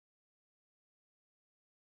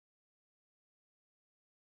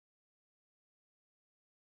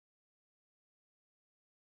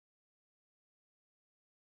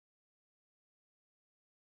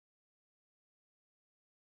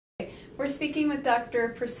We're speaking with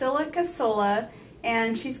Dr. Priscila Caçola,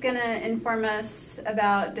 and she's going to inform us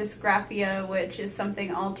about dysgraphia, which is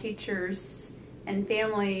something all teachers and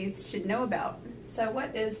families should know about. So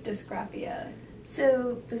what is dysgraphia?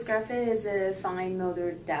 So dysgraphia is a fine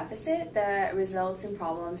motor deficit that results in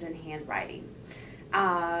problems in handwriting.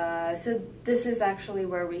 So this is actually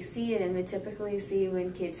where we see it, and we typically see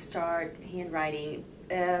when kids start handwriting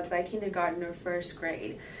by kindergarten or first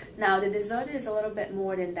grade. Now the disorder is a little bit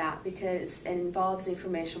more than that because it involves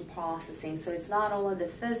information processing. So it's not only the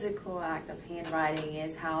physical act of handwriting,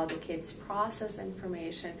 it's how the kids process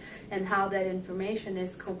information and how that information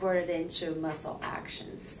is converted into muscle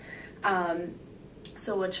actions.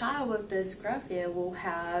 So a child with dysgraphia will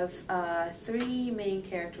have three main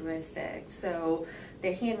characteristics. So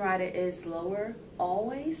their handwriting is slower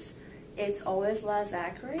always. It's always less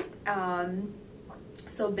accurate.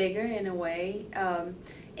 So bigger in a way.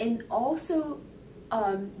 And also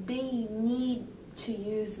they need to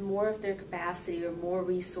use more of their capacity or more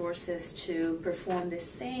resources to perform the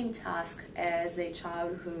same task as a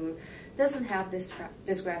child who doesn't have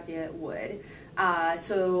dysgraphia would.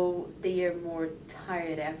 So they are more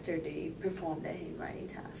tired after they perform the handwriting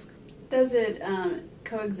task. Does it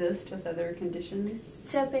coexist with other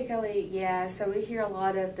conditions? Typically, yeah. So we hear a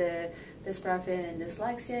lot of the dysgraphia and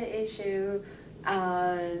dyslexia issue.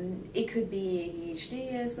 It could be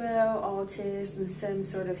ADHD as well, autism, some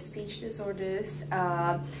sort of speech disorders.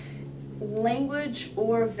 Language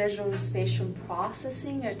or visual spatial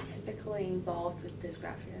processing are typically involved with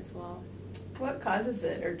dysgraphia as well. What causes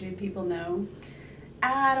it, or do people know?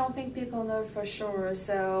 I don't think people know for sure.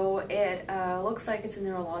 So it looks like it's a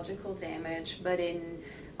neurological damage, but in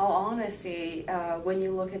all honesty, when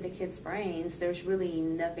you look at the kids' brains, there's really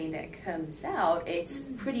nothing that comes out. It's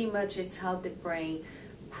pretty much it's how the brain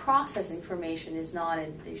processes information is not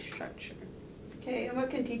in the structure. Okay, and what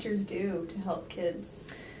can teachers do to help kids?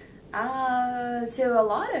 So a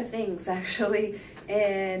lot of things actually,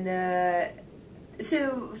 and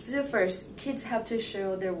so first, kids have to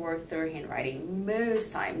show their work through handwriting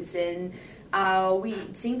most times, and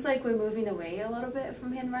it seems like we're moving away a little bit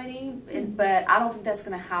from handwriting, but I don't think that's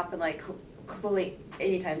going to happen like completely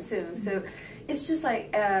anytime soon. So it's just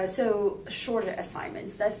like so shorter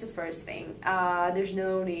assignments. That's the first thing. There's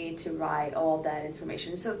no need to write all that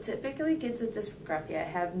information. So typically kids with dysgraphia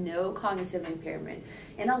have no cognitive impairment,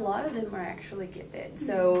 and a lot of them are actually gifted.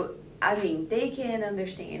 So I mean, they can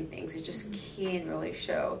understand things, it just can't really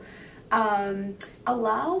show.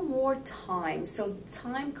 Allow more time. So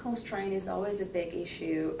time constraint is always a big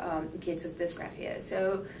issue in kids with dysgraphia.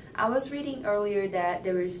 So I was reading earlier that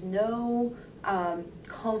there is no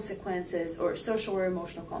consequences or social or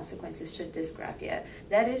emotional consequences to dysgraphia.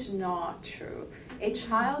 That is not true. A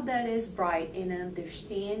child that is bright and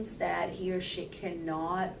understands that he or she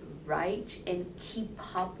cannot write and keep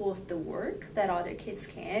up with the work that other kids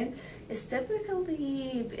can is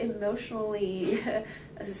typically emotionally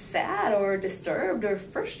sad or disturbed or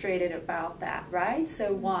frustrated about that, right?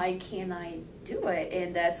 So why can't I do it?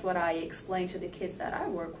 And that's what I explain to the kids that I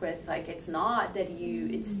work with. Like, it's not that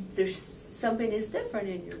there's something is different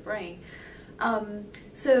in your brain.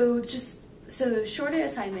 So shorter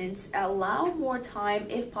assignments, allow more time,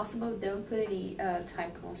 if possible, don't put any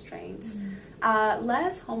time constraints.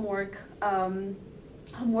 Less homework.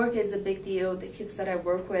 Homework is a big deal. The kids that I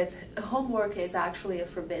work with, homework is actually a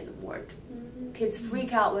forbidden word. Kids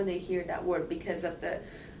freak out when they hear that word because of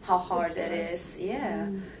how hard it is.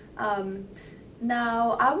 Yeah.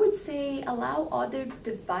 Now, I would say allow other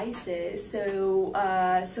devices. So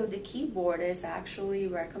the keyboard is actually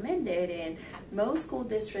recommended, and most school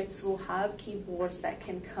districts will have keyboards that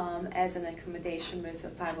can come as an accommodation with a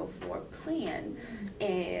 504 plan,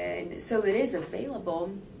 and so it is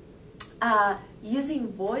available.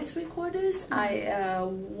 Using voice recorders,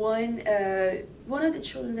 one of the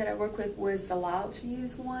children that I work with was allowed to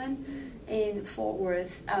use one in Fort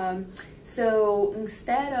Worth. So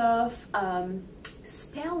instead of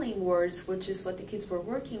spelling words, which is what the kids were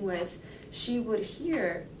working with, she would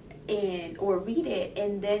hear or read it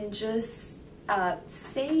and then just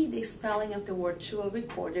say the spelling of the word to a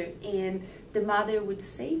recorder, and the mother would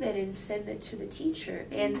save it and send it to the teacher.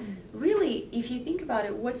 And really, if you think about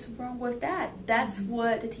it, what's wrong with that? That's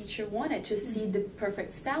what the teacher wanted, to see the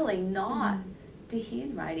perfect spelling, not the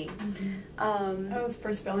handwriting. Oh, it's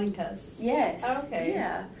for spelling tests. Yes. Oh, okay.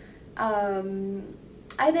 Yeah.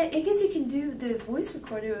 I guess you can do the voice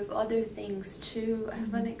recorder with other things too. I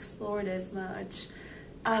haven't explored as much.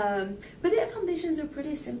 But the accommodations are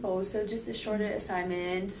pretty simple, so just the shorter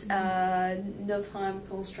assignments, no time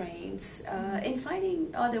constraints, and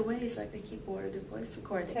finding other ways like the keyboard or the voice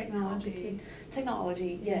recorder.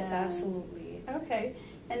 Technology, yes, absolutely. Okay.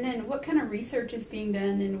 And then what kind of research is being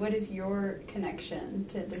done, and what is your connection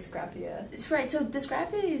to dysgraphia? That's right. So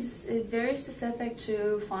dysgraphia is very specific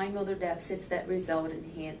to fine motor deficits that result in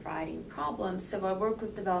handwriting problems. So I work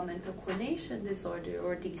with developmental coordination disorder,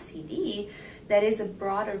 or DCD, that is a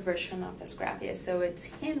broader version of dysgraphia. So it's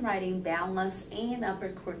handwriting, balance, and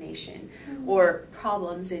upper coordination, or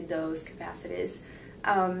problems in those capacities.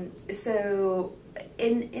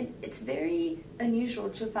 It's very unusual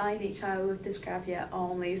to find a child with dysgraphia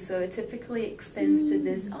only, so it typically extends to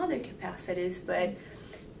these other capacities, but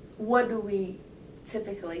what do we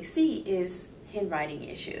typically see is handwriting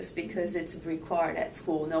issues, because it's required at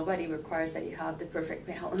school. Nobody requires that you have the perfect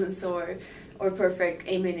balance or perfect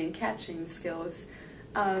aiming and catching skills.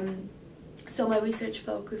 So my research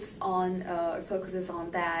focuses on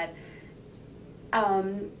that.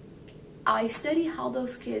 I study how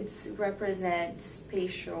those kids represent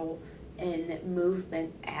spatial and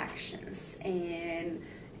movement actions, and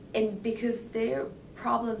because their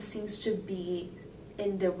problem seems to be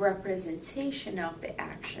in the representation of the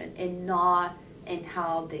action and not in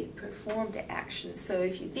how they perform the action. So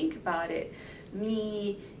if you think about it,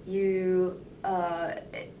 we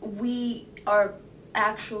are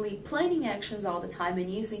actually planning actions all the time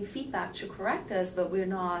and using feedback to correct us, but we're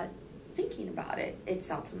not thinking about it.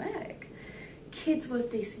 It's automatic. Kids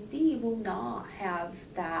with DCD will not have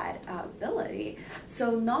that ability.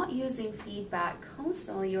 So not using feedback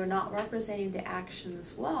constantly or not representing the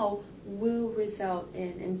actions well will result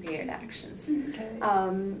in impaired actions. Okay.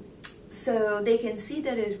 So they can see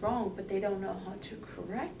that it's wrong, but they don't know how to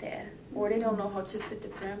correct it, or they don't know how to put the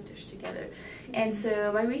parameters together. And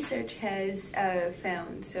so my research has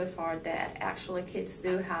found so far that actually kids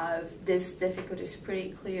do have this difficulties pretty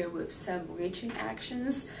clear with some reaching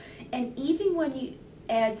actions. And even when you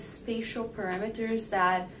add spatial parameters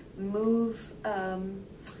that move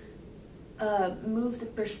the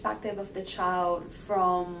perspective of the child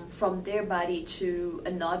from their body to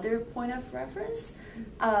another point of reference,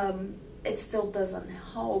 it still doesn't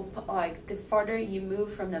help. Like, the farther you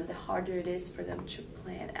move from them, the harder it is for them to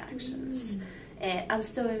plan actions. And I'm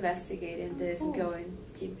still investigating this and going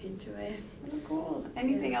deep into it. Oh, cool.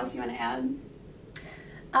 Anything else you want to add?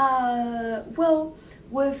 Well,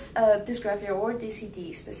 with dysgraphia or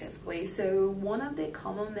DCD specifically, so one of the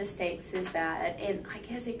common mistakes is that, and I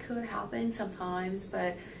guess it could happen sometimes,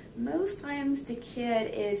 but most times the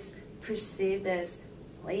kid is perceived as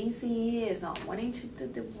lazy, is not wanting to do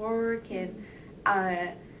the work, and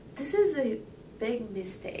this is a big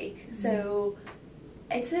mistake. So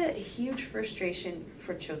it's a huge frustration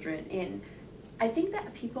for children, and I think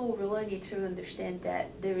that people really need to understand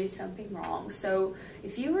that there is something wrong. So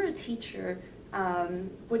if you were a teacher,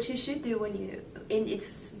 what you should do and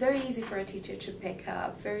it's very easy for a teacher to pick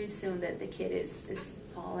up very soon that the kid is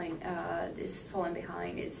falling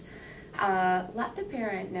behind, is let the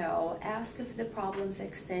parent know, ask if the problems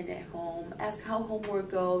extend at home, ask how homework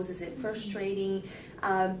goes, is it frustrating,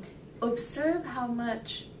 observe how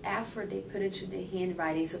much effort they put into the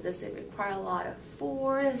handwriting. So does it require a lot of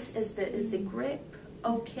force? Is the grip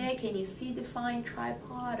okay? Can you see the fine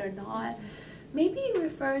tripod or not? Maybe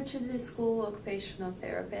refer to the school occupational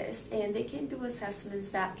therapist, and they can do assessments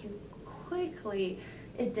that can quickly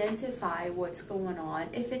identify what's going on.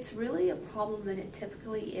 If it's really a problem, and it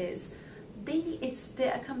typically is,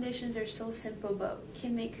 the accommodations are so simple but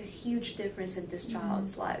can make a huge difference in this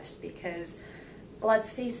child's lives, because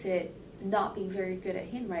let's face it, not being very good at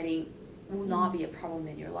handwriting will not be a problem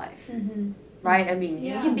in your life. Right? I mean,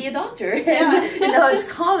 you can be a doctor. You know, it's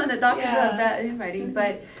common that doctors have bad handwriting,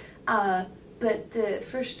 but the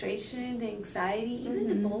frustration, the anxiety, even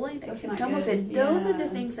the bullying that can come with it, those are the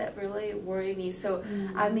things that really worry me. So,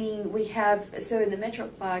 I mean, we have, so in the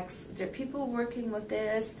Metroplex, there are people working with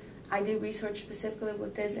this. I do research specifically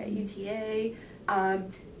with this at UTA.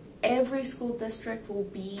 Every school district will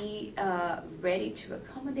be ready to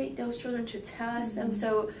accommodate those children, to test them.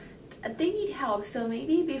 So they need help. So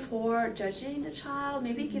maybe before judging the child,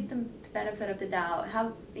 maybe give them the benefit of the doubt.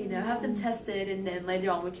 Have them tested, and then later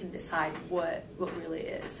on we can decide what really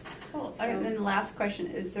is. Cool. So, and then the last question: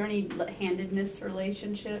 is there any handedness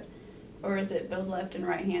relationship, or is it both left and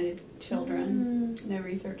right-handed children? No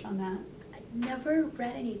research on that. I never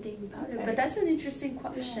read anything about it, but that's an interesting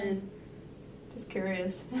question. Just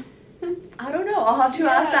curious. I don't know. I'll have to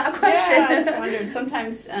ask that question. Yeah, I just wondered.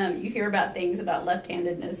 Sometimes you hear about things about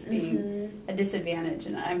left-handedness being a disadvantage,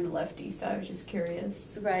 and I'm a lefty, so I was just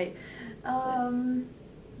curious. Right.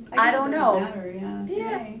 I don't know. Matter, yeah.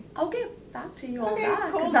 Yeah. I'll get back to you on Okay, that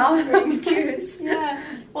cool. because now I'm very curious. Yeah.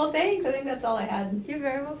 Well, thanks. I think that's all I had. You're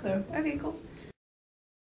very welcome. So, okay, cool.